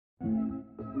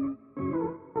All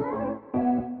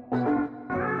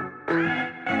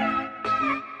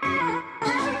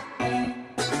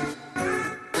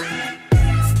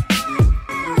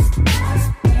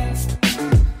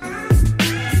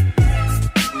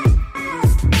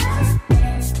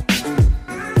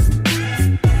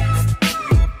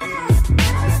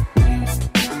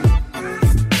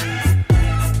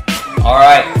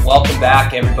right, welcome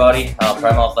back, everybody.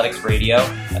 Primal Athletics Radio,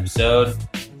 episode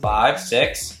 5,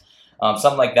 6,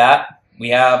 something like that. We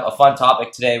have a fun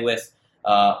topic today with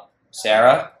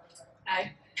Sarah.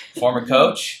 Hi. Former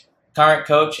coach, current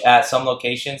coach at some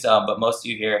locations, but most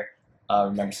of you here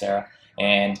remember Sarah.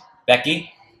 And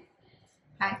Becky.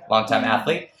 Hi. Longtime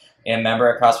athlete and member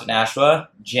at CrossFit Nashua.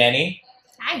 Jenny.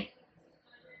 Hi.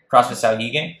 CrossFit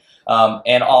Sauhegan.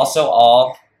 And also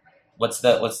all, what's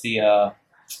the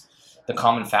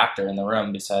common factor in the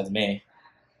room besides me?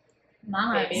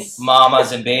 Mamas.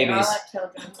 Mamas and babies. We're all like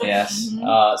children. Yes.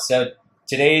 Mhm. So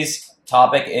today's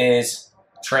topic is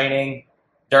training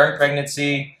during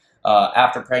pregnancy,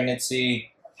 after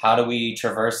pregnancy. How do we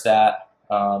traverse that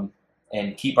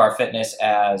and keep our fitness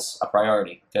as a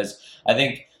priority? Because I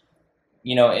think,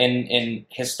 in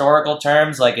historical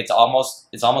terms, like it's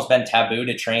almost been taboo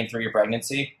to train through your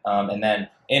pregnancy, and then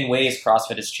in ways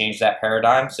CrossFit has changed that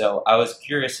paradigm. So I was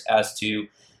curious as to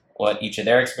what each of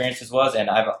their experiences was, and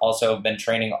I've also been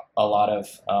training a lot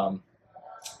of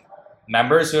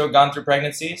members who have gone through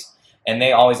pregnancies, and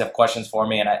they always have questions for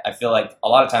me, and I feel like a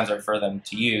lot of times I refer them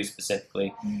to you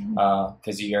specifically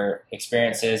because of your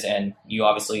experiences, and you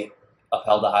obviously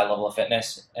upheld a high level of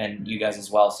fitness, and you guys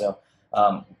as well. So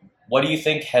what do you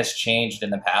think has changed in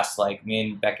the past? Like me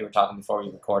and Becky were talking before we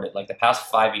recorded, like the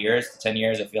past 5 years to 10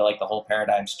 years, I feel like the whole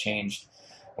paradigm's changed,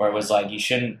 where it was like you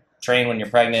shouldn't train when you're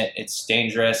pregnant, it's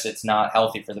dangerous, it's not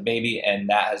healthy for the baby, and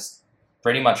that has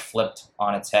pretty much flipped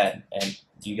on its head. And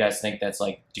do you guys think that's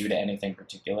like due to anything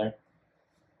particular?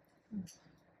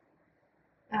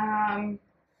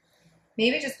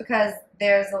 Maybe just because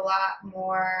there's a lot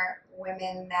more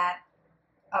women that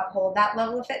uphold that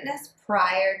level of fitness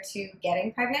prior to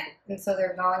getting pregnant, and so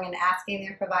they're going and asking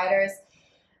their providers,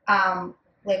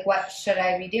 like, what should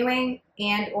I be doing,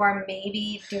 and or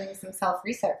maybe doing some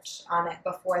self-research on it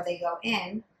before they go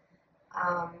in.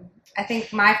 I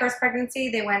think my first pregnancy,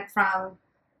 they went from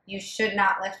you should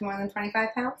not lift more than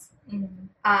 25 pounds. Mm-hmm.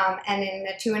 And in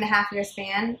a 2.5-year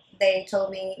span, they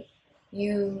told me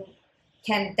you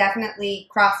can definitely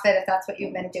CrossFit if that's what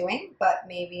you've been doing, but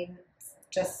maybe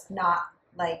just not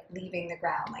like leaving the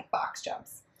ground like box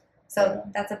jumps. So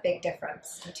that's a big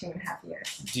difference in 2.5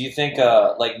 years. Do you think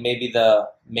like maybe the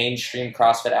mainstream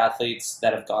CrossFit athletes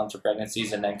that have gone through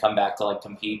pregnancies and then come back to like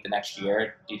compete the next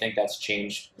year, do you think that's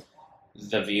changed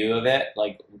the view of it,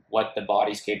 like what the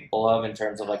body's capable of in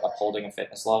terms of like upholding a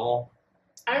fitness level?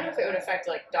 I don't know if it would affect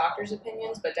like doctors'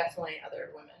 opinions, but definitely other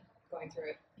women going through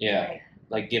it. Yeah, Right.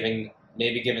 like giving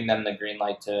them the green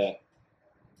light to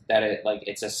that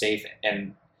it's a safe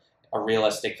and a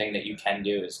realistic thing that you can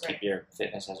do is keep your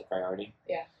fitness as a priority.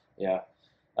 Yeah. Yeah.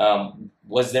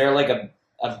 Was there like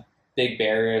a big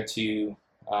barrier to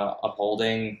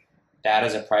upholding that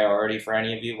as a priority for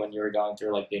any of you when you were going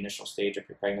through like the initial stage of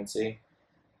your pregnancy?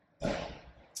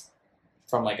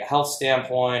 From like a health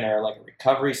standpoint or like a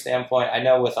recovery standpoint? I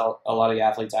know with a lot of the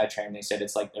athletes I train, they said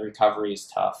it's like the recovery is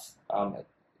tough,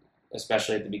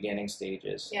 especially at the beginning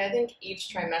stages. Yeah, I think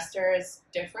each trimester is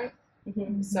different.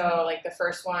 Mm-hmm. So like the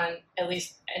first one, at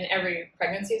least, and every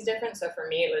pregnancy is different. So for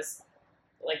me, it was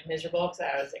like miserable because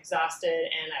I was exhausted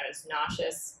and I was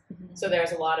nauseous. Mm-hmm. So there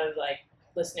was a lot of like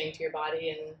listening to your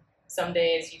body, and some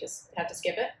days you just have to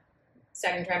skip it.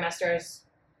 Second trimester is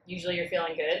usually you're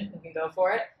feeling good, you can go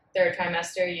for it. Third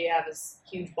trimester, you have this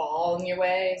huge ball in your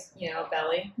way,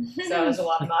 belly. So there's a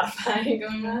lot of modifying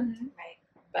going on. Right.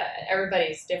 But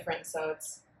everybody's different, so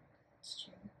it's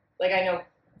true. like I know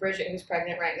Bridget, who's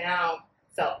pregnant right now,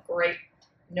 felt great.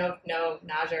 No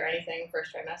nausea or anything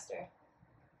first trimester.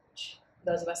 Which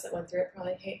those of us that went through it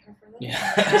probably hate her for that.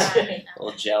 Yeah. A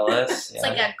little jealous. It's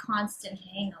like a constant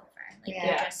hangover. Like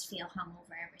Yeah. you just feel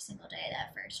hungover every single day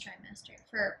that first trimester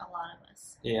for a lot of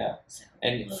us. Yeah. So,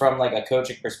 And from like a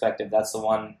coaching perspective, that's the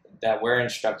one that we're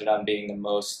instructed on being the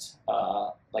most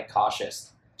like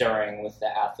cautious during with the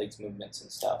athletes' movements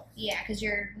and stuff. yeah, because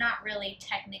you're not really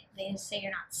technically, they say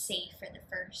you're not safe for the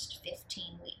first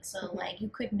 15 weeks. So like you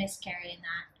could miscarry in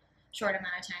that short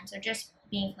amount of time. So just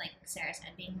being, like Sarah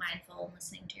said, being mindful and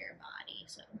listening to your body.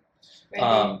 So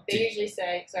Right, they usually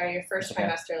say, your first Okay.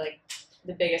 trimester, like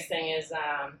the biggest thing is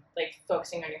like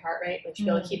focusing on your heart rate. Like you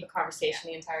should be able to keep a conversation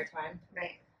the entire time.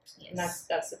 Right. And that's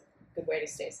a good way to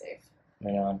stay safe.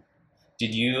 Right on.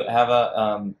 Did you have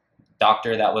a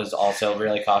doctor that was also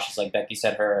really cautious? Like Becky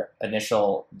said, her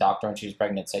initial doctor when she was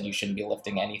pregnant said you shouldn't be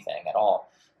lifting anything at all.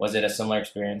 Was it a similar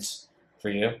experience for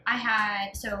you? I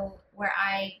had, so where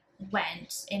I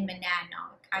went in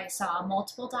Monadnock, I saw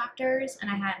multiple doctors, and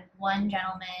I had one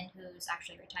gentleman who's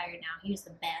actually retired now. He was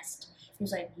the best. He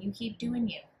was like, you keep doing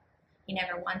you. He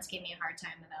never once gave me a hard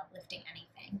time about lifting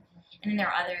anything. And then there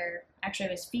were other, actually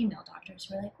it was female doctors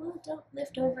who were like, well, don't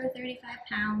lift over 35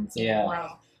 pounds. You Yeah. know,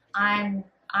 like,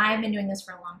 I've been doing this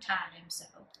for a long time, so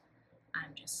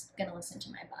I'm just going to listen to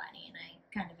my body, and I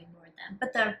kind of ignored them.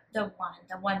 But the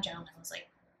one gentleman was like,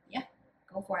 yeah,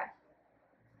 go for it.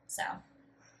 So,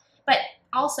 but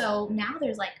also now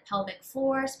there's like pelvic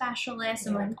floor specialists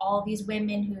and like all these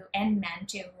women who, and men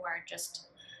too, who are just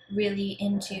really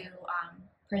into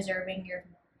preserving your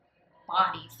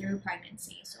body through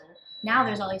pregnancy. So now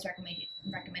there's all these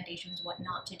recommendations what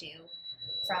not to do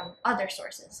from other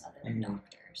sources other than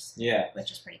doctors. Yeah.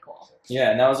 Which is pretty cool.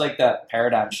 Yeah, and that was like that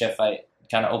paradigm shift I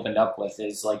kind of opened up with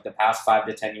is like the past 5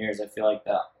 to 10 years. I feel like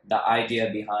the idea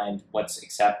behind what's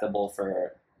acceptable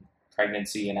for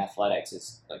pregnancy and athletics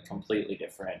is like completely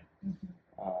different.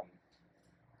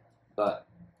 But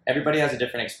everybody has a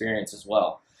different experience as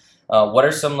well. What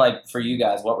are some, like, for you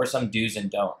guys, what were some do's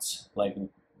and don'ts? Like,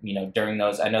 you know, during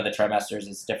those, I know the trimesters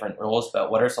is different rules,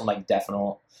 but what are some like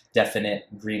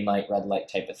definite green light, red light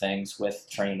type of things with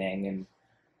training and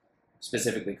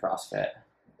specifically CrossFit?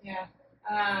 Yeah.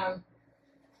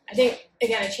 I think,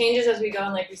 again, it changes as we go.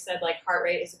 And like we said, like heart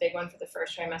rate is a big one for the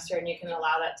first trimester, and you can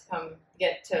allow that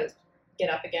to get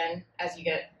up again as you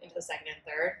get into the second and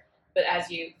third. But as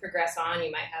you progress on,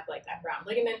 you might have like that round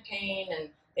ligament pain, and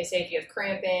they say if you have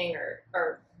cramping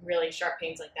or really sharp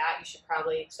pains like that, you should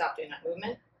probably stop doing that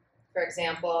movement. For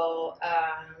example,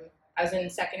 I was in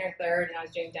second or third, and I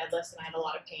was doing deadlifts, and I had a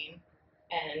lot of pain.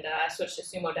 And I switched to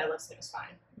sumo deadlifts, and it was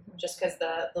fine. Just because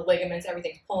the ligaments,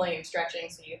 everything's pulling and stretching,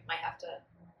 so you might have to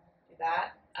do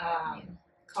that.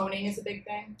 Coning is a big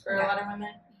thing for a lot of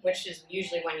women, which is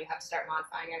usually when you have to start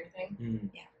modifying everything.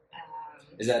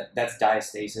 Is that's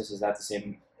diastasis? Is that the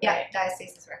same? Yeah,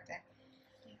 diastasis recti.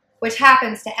 Which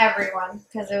happens to everyone,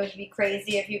 because it would be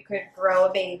crazy if you could grow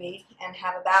a baby and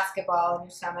have a basketball in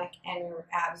your stomach and your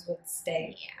abs would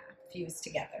stay fused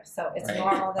together. So it's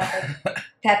normal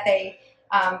that they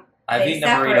I've they eaten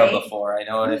separate. a burrito before. I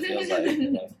know what it feels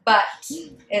like. But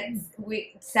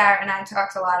Sarah and I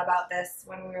talked a lot about this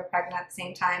when we were pregnant at the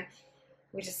same time.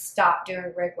 We just stopped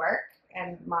doing rig work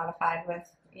and modified with,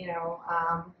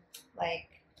 like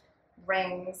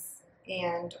rings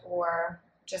and or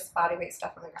just body weight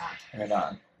stuff on the ground. Right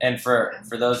on. And for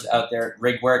those out there,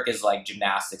 rig work is like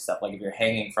gymnastic stuff. Like if you're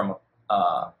hanging from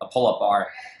a pull-up bar,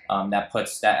 that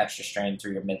puts that extra strain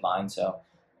through your midline. So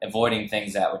avoiding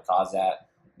things that would cause that,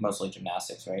 mostly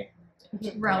gymnastics, right?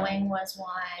 Rowing was one.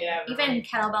 Yeah, even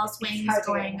kettlebell swings hard to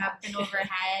going get. up and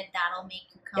overhead, that'll make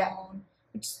you cone.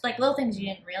 Which is like little things you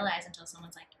didn't realize until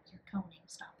someone's like, you're coning,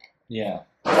 stop it. Yeah.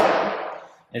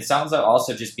 It sounds like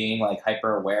also just being like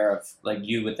hyper aware of like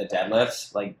you with the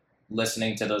deadlifts, like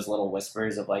listening to those little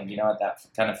whispers of like, you know what, that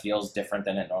kind of feels different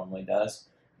than it normally does,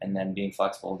 and then being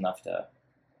flexible enough to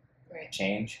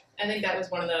change. I think that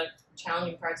was one of the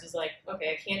challenging parts is like,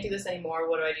 okay, I can't do this anymore.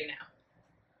 What do I do now?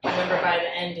 I remember by the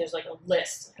end, there's like a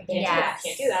list. I can't do that. I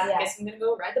can't do that. I guess I'm going to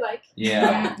go ride the bike.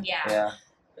 Yeah. Yeah.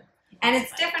 And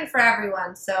it's different for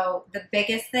everyone. So the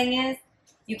biggest thing is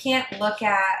you can't look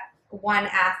at one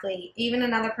athlete, even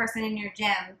another person in your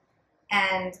gym,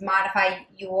 and modify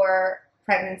your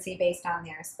pregnancy based on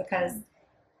theirs, because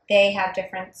they have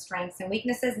different strengths and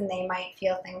weaknesses, and they might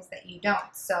feel things that you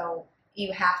don't. So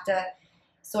you have to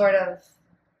sort of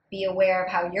be aware of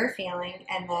how you're feeling,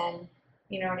 and then,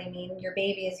 you know what I mean? Your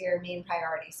baby is your main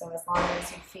priority. So as long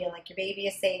as you feel like your baby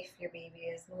is safe, your baby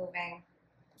is moving.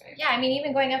 Yeah, I mean,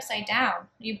 even going upside down,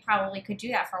 you probably could do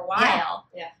that for a while.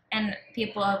 Yeah. And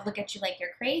people look at you like you're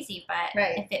crazy, but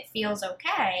if it feels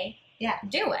okay,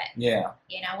 do it. Yeah.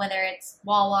 You know, whether it's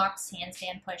wall walks,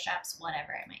 handstand push-ups,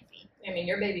 whatever it might be. I mean,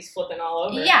 your baby's flipping all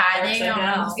over. Yeah, Or they upside don't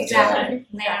down. know. Exactly.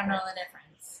 They don't know the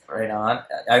difference. Right on.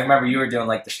 I remember you were doing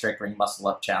like the strict ring muscle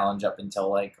up challenge up until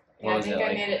like, what Yeah, I was think it I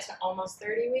like? made it to almost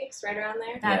 30 weeks, right around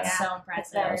there. That's so That's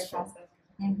impressive. very That was impressive.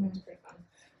 Mm-hmm. It's pretty fun.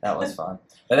 That was fun.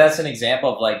 But that's an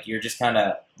example of like you're just kind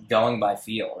of going by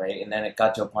feel, right? And then it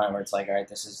got to a point where it's like, all right,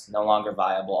 this is no longer a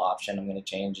viable option. I'm going to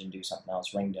change and do something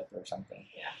else, ring dip or something.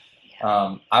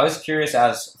 I was curious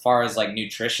as far as like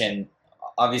nutrition.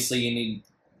 Obviously, you need,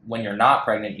 when you're not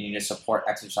pregnant, you need to support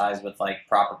exercise with like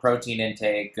proper protein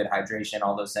intake, good hydration,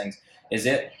 all those things. Is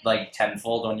it like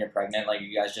tenfold when you're pregnant? Like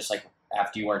you guys just like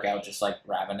after you work out, just like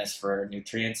ravenous for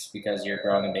nutrients because you're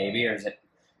growing a baby, or is it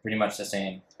pretty much the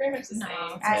same? It's pretty much the No.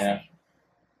 same. I- Yeah.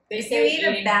 They If you say eat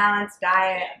a eating- balanced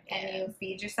diet Yeah. and you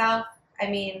feed yourself, I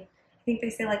mean, I think they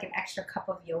say like an extra cup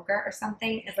of yogurt or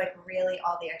something is like really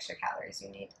all the extra calories you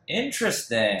need.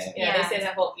 Interesting. Yeah, they Yeah. say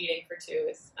that whole eating for two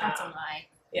is That's a lie.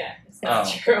 yeah, it's Oh. not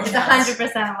true. It's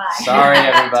 100% a lie. Sorry,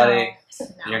 everybody.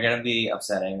 Don't. No. You're gonna be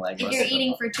upsetting like If most you're of them.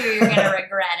 eating for two, you're gonna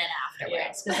regret it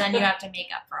afterwards because then you have to make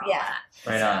up for all Yeah. that.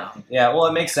 Right So, on. Yeah, well,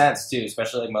 it makes sense too,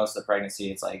 especially like most of the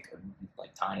pregnancy. It's like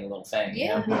tiny little thing. you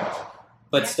Yeah. know?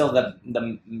 But Yeah. still,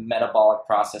 the metabolic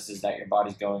processes that your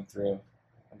body's going through,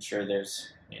 I'm sure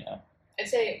there's I'd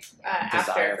say after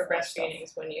Desire for for breastfeeding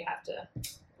is when you have to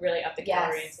really up the Yes.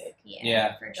 calorie intake.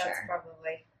 Yeah. for That's sure.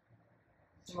 probably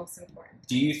the most important.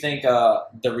 Do you think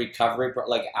the recovery,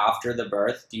 like after the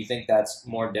birth, do you think that's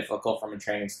more difficult from a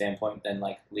training standpoint than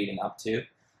like leading up to,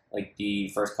 like the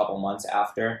first couple months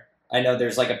after? I know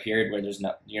there's like a period where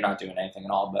you're not doing anything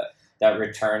at all, but that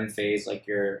return phase, like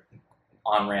your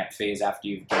on ramp phase after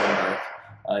you've given birth,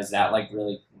 was that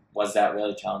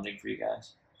really challenging for you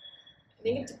guys? I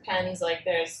think it depends. Like,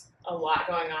 there's a lot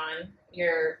going on.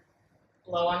 You're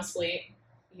low on sleep.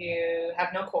 You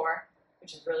have no core,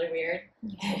 which is really weird.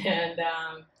 And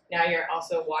now you're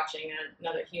also watching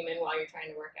another human while you're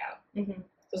trying to work out. Mm-hmm.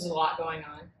 There's a lot going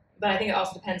on. But I think it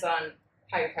also depends on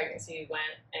how your pregnancy went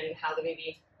and how the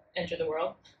baby entered the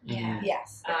world. Yeah.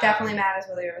 Yes, it Um, definitely matters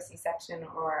whether you have a C-section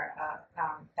or a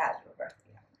vaginal birth.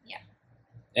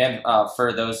 And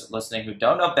for those listening who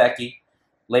don't know Becky,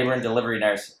 labor and delivery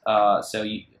nurse.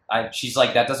 She's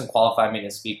like, that doesn't qualify me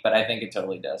to speak, but I think it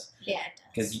totally does, Yeah, it does.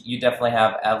 because you definitely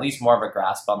have at least more of a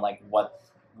grasp on like what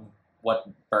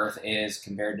birth is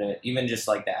compared to even just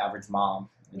like the average mom.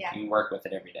 Yeah. You work with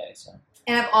it every day, so.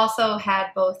 And I've also had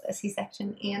both a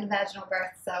C-section and a vaginal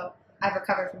birth, so I've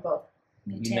recovered from both.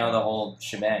 Me You too. know the whole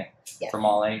shebang Yes. from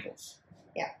all angles.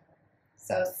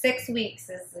 So 6 weeks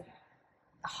is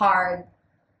hard.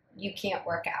 You can't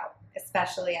work out,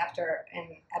 especially after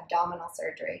an abdominal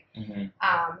surgery.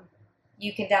 Mm-hmm.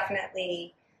 You can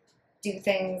definitely do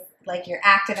things like you're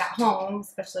active at home,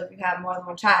 especially if you have more than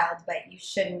one child, but you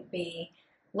shouldn't be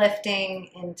lifting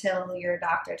until your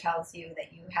doctor tells you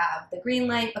that you have the green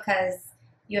light, because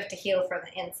you have to heal from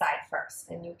the inside first.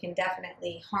 And you can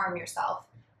definitely harm yourself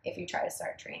if you try to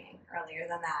start training earlier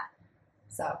than that.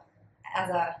 So as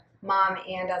a mom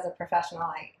and as a professional,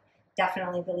 I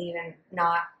definitely believe in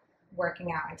not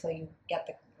working out until you get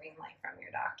the green light from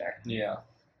your doctor. Yeah.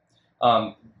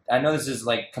 I know this is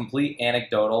like complete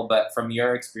anecdotal, but from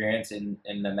your experience in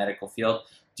the medical field,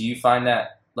 do you find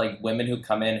that like women who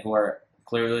come in who are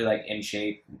clearly like in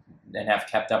shape and have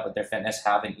kept up with their fitness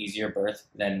have an easier birth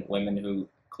than women who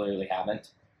clearly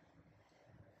haven't?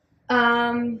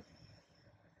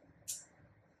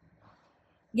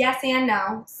 Yes and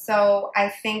no. So I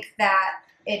think that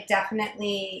it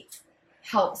definitely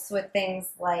helps with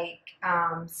things like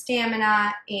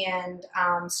stamina and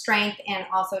strength, and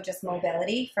also just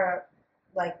mobility for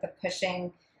like the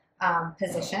pushing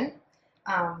position.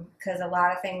 Because a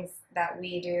lot of things that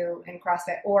we do in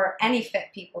CrossFit or any fit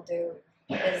people do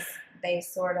is they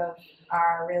sort of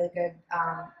are really good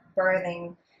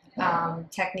birthing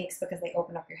techniques because they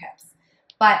open up your hips.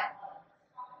 But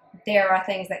there are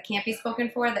things that can't be spoken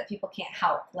for that people can't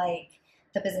help, like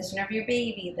the position of your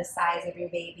baby, the size of your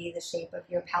baby, the shape of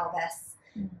your pelvis,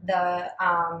 the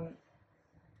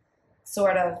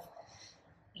sort of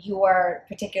your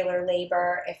particular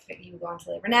labor, if you go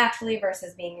into labor naturally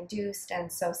versus being induced. And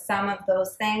so some of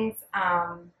those things,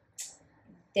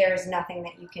 there's nothing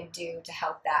that you can do to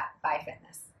help that by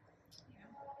fitness,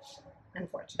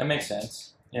 unfortunately. That makes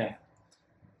sense. Yeah.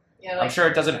 Yeah, I'm like sure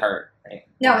it doesn't hurt, right?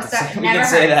 No, We it's can not, say- never we can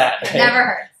say hurts. that. It right? never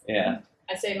hurts. Yeah.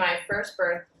 I'd say my first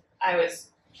birth, I was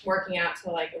working out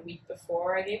till like a week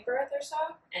before I gave birth or so,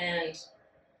 and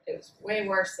it was way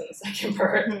worse than the second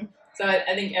birth. Mhm. So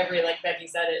I think like Becky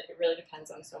said, it really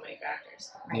depends on so many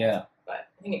factors. Right. Yeah. But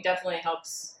I think it definitely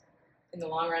helps in the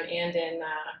long run and in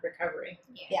recovery.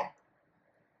 Yeah.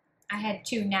 I had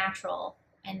 2 natural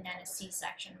and then a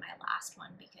C-section, my last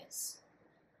one, because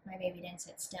my baby didn't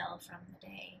sit still from the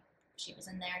day she was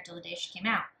in there until the day she came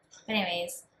out. But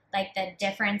anyways, like the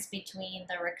difference between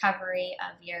the recovery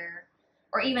of your,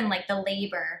 or even like the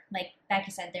labor, like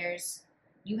Becky said,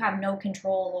 you have no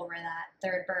control over that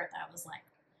third birth. I was like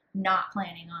not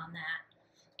planning on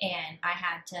that. And I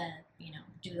had to,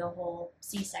 do the whole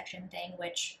C-section thing,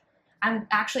 which I'm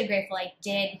actually grateful I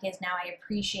did, because now I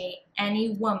appreciate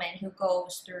any woman who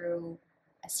goes through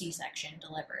a C-section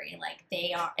delivery, like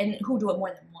they are, and who do it more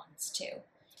than once too,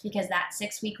 because that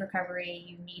 6-week recovery,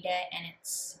 you need it, and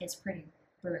it's pretty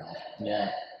brutal.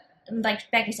 Yeah.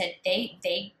 Like Becky said,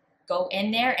 they go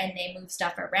in there and they move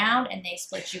stuff around and they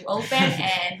split you open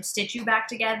and stitch you back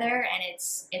together, and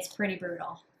it's pretty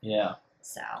brutal. Yeah.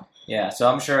 So Yeah.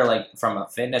 So I'm sure, like, from a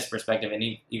fitness perspective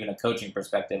and even a coaching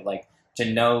perspective, like, to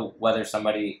know whether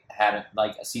somebody had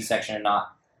like a C-section or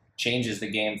not changes the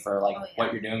game for like Oh, yeah.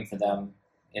 what you're doing for them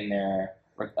in their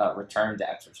return to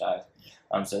exercise.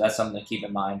 So that's something to keep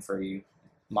in mind for you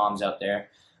moms out there.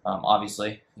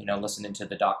 Obviously, listening to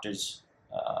the doctor's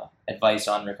advice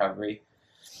on recovery.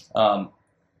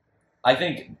 I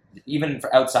think even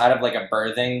for outside of like a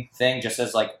birthing thing, just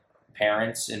as like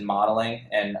parents and modeling,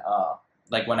 and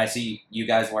like when I see you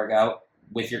guys work out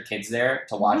with your kids there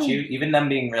to watch you, even them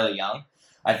being really young,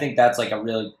 I think that's like a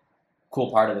really cool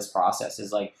part of this process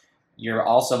is like you're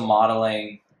also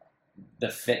modeling the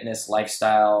fitness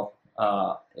lifestyle,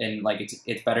 and like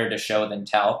it's better to show than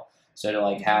tell. So to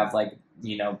like have like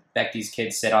Becky's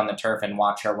kids sit on the turf and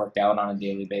watch her work out on a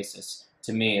daily basis,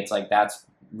 to me it's like that's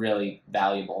really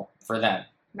valuable for them.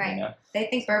 Right. They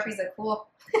think burpees are cool.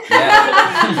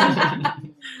 Yeah.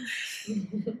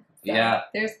 Yeah.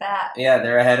 There's that. Yeah,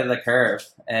 they're ahead of the curve,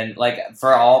 and like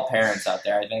for all parents out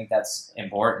there, I think that's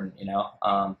important.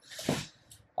 I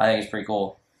think it's pretty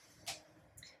cool.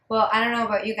 Well, I don't know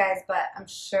about you guys, but I'm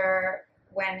sure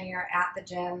when you're at the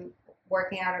gym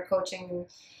working out or coaching,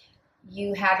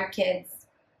 you have your kids.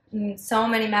 So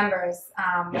many members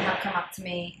have come up to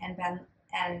me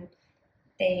and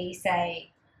they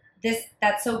say,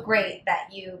 that's so great that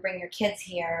you bring your kids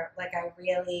here. Like, I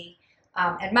really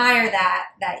admire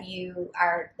that you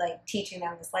are like teaching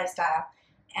them this lifestyle.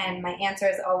 And my answer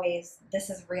is always, this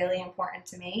is really important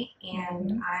to me,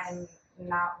 and I'm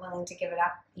not willing to give it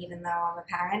up, even though I'm a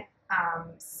parent.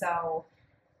 So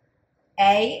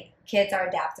A, kids are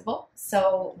adaptable,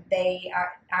 so they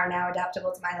are now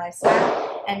adaptable to my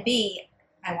lifestyle. And B,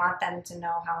 I want them to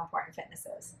know how important fitness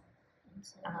is.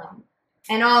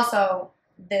 And also,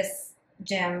 this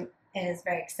gym is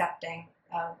very accepting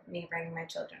of me bringing my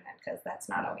children in, because that's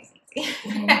not always easy.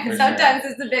 Sometimes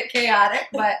it's a bit chaotic,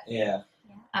 but Yeah.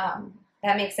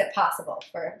 that makes it possible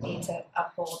for me to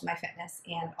uphold my fitness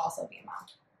and also be a mom.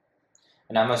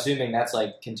 And I'm assuming that's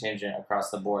like contingent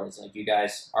across the board. It's like you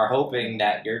guys are hoping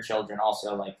that your children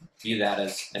also like view that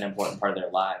as an important part of their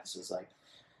lives. Is like,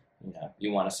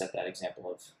 you want to set that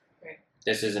example of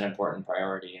this is an important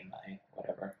priority in my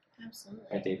whatever. absolutely.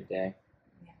 My day to day.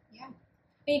 Yeah.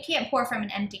 But you can't pour from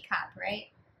an empty cup, right?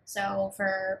 So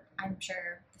for, I'm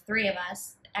sure, the three of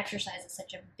us, exercise is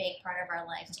such a big part of our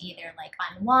life to either like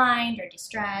unwind or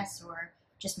distress or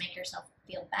just make yourself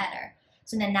feel better.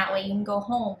 So then that way you can go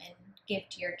home and give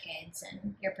to your kids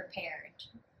and you're prepared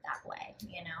that way,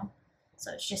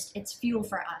 So it's fuel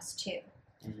for us too.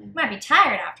 Mm-hmm. We might be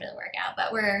tired after the workout,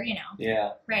 but we're,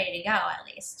 Yeah. ready to go at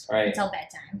least Right. until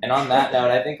bedtime. And on that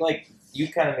note, I think like you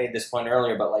kind of made this point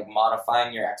earlier, but like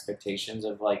modifying your expectations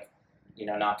of like,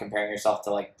 not comparing yourself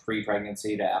to like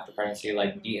pre-pregnancy to after pregnancy,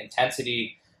 like the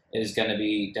intensity is going to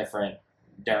be different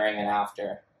during and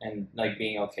after, and like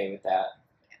being okay with that.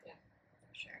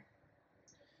 For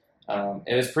sure.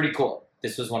 It was pretty cool.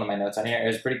 This was one of my notes on here. It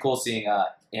was pretty cool seeing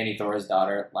Annie Thor's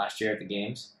daughter last year at the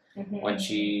games when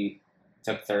she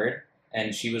took third,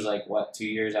 and she was like, what, 2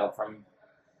 years out from,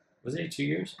 was it 2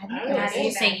 years? I think I it don't was know.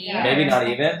 just a year. Maybe not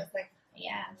even.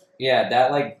 Yeah. Yeah,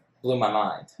 that like blew my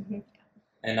mind. Mhm.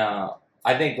 And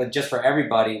I think like just for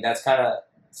everybody, that's kind of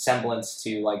semblance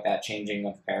to like that changing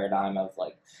of paradigm of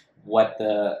like what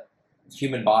the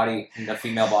human body and the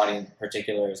female body in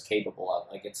particular is capable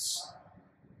of. Like it's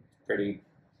pretty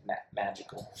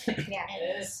magical. Yeah.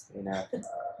 It is.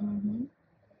 Mm-hmm.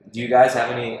 Do you guys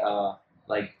have any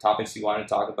like topics you want to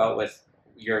talk about with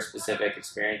your specific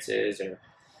experiences or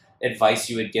advice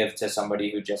you would give to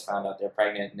somebody who just found out they're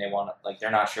pregnant and they want to, like,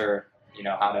 they're not sure,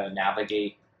 how to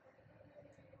navigate?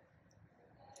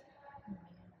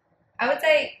 I would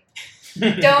say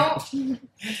don't,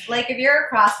 like, if you're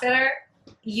a CrossFitter,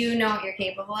 you know what you're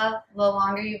capable of. The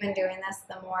longer you've been doing this,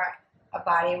 the more a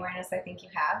body awareness I think you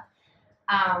have.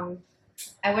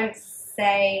 I wouldn't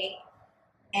say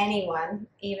anyone,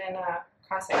 even a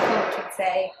CrossFit coach, would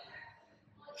say,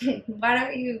 why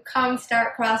don't you come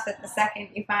start CrossFit the second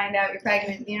you find out you're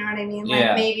pregnant? You know what I mean? Yeah.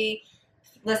 Like, maybe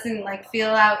listen, like,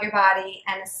 feel out your body,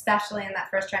 and especially in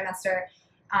that first trimester,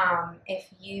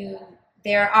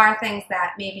 there are things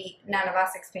that maybe none of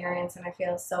us experience, and I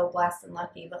feel so blessed and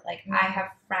lucky, but like I have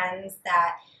friends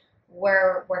that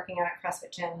were working out at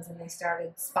CrossFit gyms and they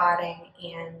started spotting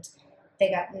and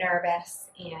they got nervous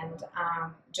and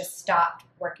just stopped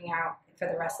working out for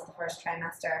the rest of the first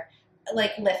trimester,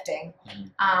 like lifting.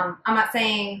 I'm not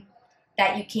saying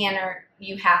that you can or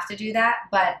you have to do that,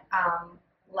 but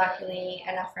luckily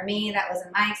enough for me, that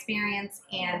wasn't my experience,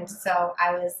 and so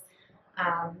I was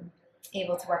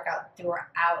able to work out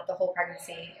throughout the whole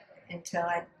pregnancy until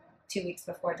 2 weeks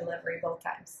before delivery, both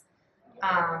times.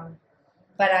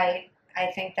 But I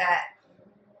think that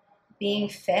being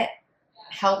fit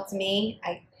helped me,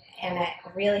 and it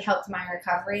really helped my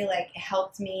recovery. Like, it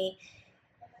helped me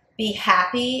be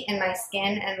happy in my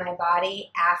skin and my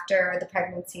body after the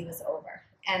pregnancy was over.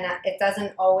 And it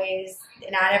doesn't always,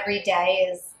 not every day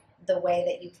is the way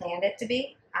that you planned it to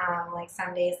be. Like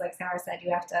some days, like Sarah said,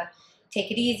 you have to take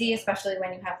it easy, especially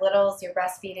when you have littles, you're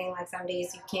breastfeeding. Like some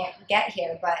days you can't get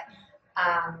here, but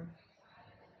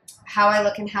how I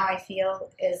look and how I feel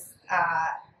is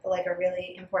like a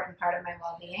really important part of my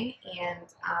well-being, and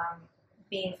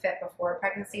being fit before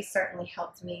pregnancy certainly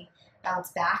helped me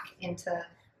bounce back into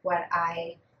what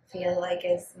I feel like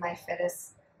is my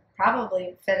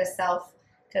probably fittest self,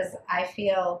 because I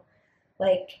feel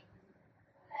like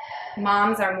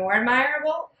moms are more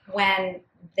admirable when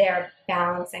they're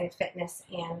balancing fitness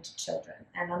and children.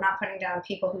 And I'm not putting down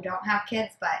people who don't have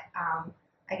kids, but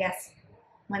I guess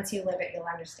once you live it, you'll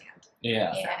understand.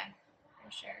 Yeah. Yeah,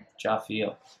 for sure. Job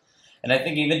feel. And I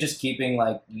think even just keeping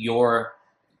like your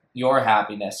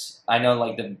happiness. I know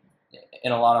like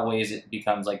in a lot of ways it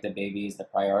becomes like the baby is the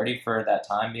priority for that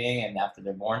time being and after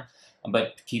they're born,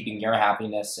 but keeping your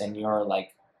happiness and your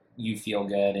like you feel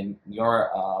good and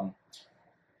your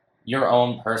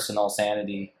own personal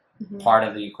sanity part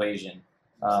of the equation,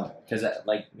 because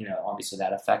like obviously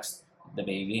that affects the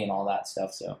baby and all that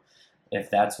stuff. So if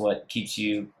that's what keeps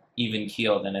you even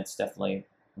keeled, then it's definitely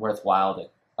worthwhile to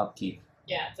upkeep.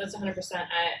 Yeah, that's 100%.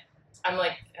 I'm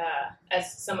like,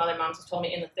 as some other moms have told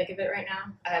me, in the thick of it right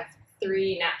now. I have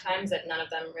 3 nap times that none of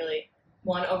them really,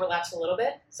 one overlaps a little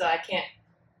bit, so I can't,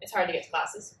 it's hard to get to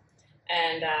classes.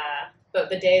 And, but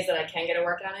the days that I can get a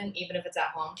workout in, even if it's at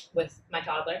home with my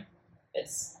toddler,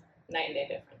 it's night and day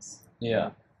difference.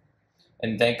 Yeah.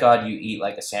 And thank God you eat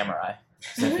like a samurai.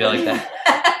 So I feel like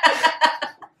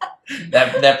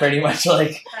that pretty much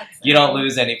like you don't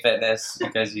lose any fitness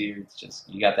because you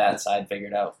got that side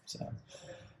figured out. So.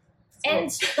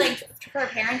 And like for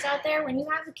parents out there, when you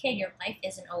have a kid, your life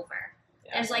isn't over.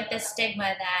 Yeah. There's like this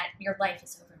stigma that your life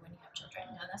is over when you have children.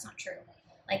 No, that's not true.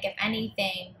 Like if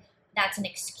anything, that's an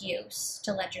excuse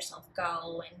to let yourself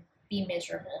go and be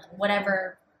miserable in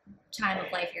whatever time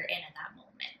of life you're in at that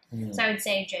moment. So I would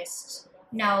say just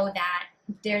know that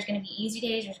there's going to be easy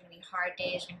days, there's going to be hard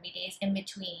days, there's going to be days in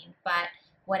between, but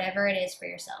whatever it is for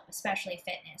yourself, especially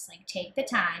fitness, like take the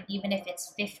time, even if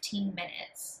it's 15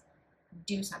 minutes,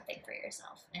 do something for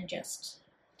yourself and just,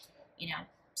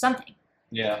 something.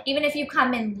 Yeah. Even if you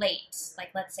come in late, like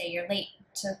let's say you're late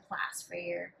to class for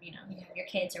your, you have your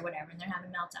kids or whatever and they're having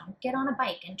a meltdown, get on a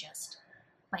bike and just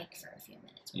bike for a few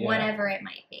minutes, whatever it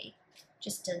might be,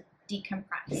 just to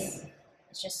decompress.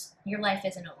 It's just, your life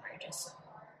isn't over. Just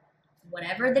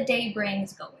whatever the day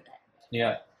brings, go with it.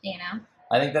 Yeah.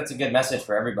 I think that's a good message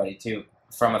for everybody too.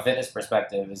 From a fitness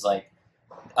perspective, is like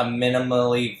a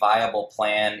minimally viable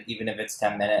plan, even if it's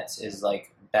 10 minutes, is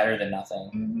like better than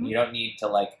nothing. Mm-hmm. You don't need to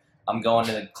like, I'm going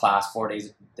to the class 4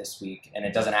 days this week and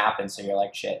it doesn't happen. So you're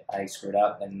like, shit, I screwed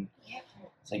up. And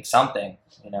it's like something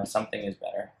is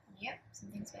better. Yep.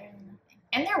 Something's better than nothing.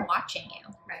 And they're watching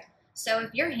you. Right. So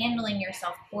if you're handling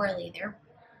yourself poorly, they're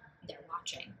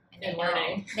watching And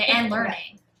learning. And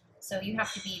learning. So you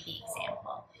have to be the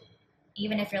example.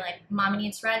 Even if you're like, Mommy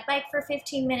needs to ride bike for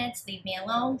 15 minutes, leave me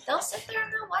alone, they'll sit there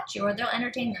and they'll watch you or they'll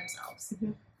entertain themselves.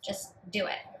 Mm-hmm. Just do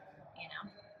it.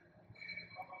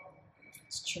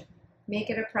 It's true. Make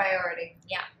it a priority.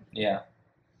 Yeah.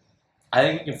 I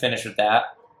think we can finish with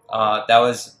that. That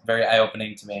was very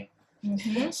eye-opening to me.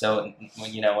 Mm-hmm. So,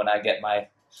 when I get my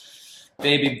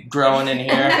baby growing in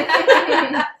here,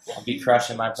 I'll be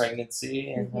crushing my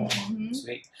pregnancy. And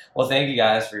sweet. Well, thank you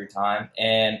guys for your time.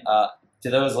 And to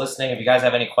those listening, if you guys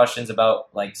have any questions about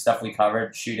like stuff we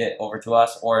covered, shoot it over to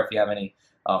us. Or if you have any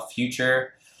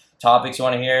future topics you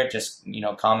want to hear, just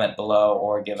comment below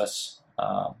or give us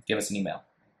an email.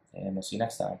 And we'll see you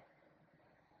next time.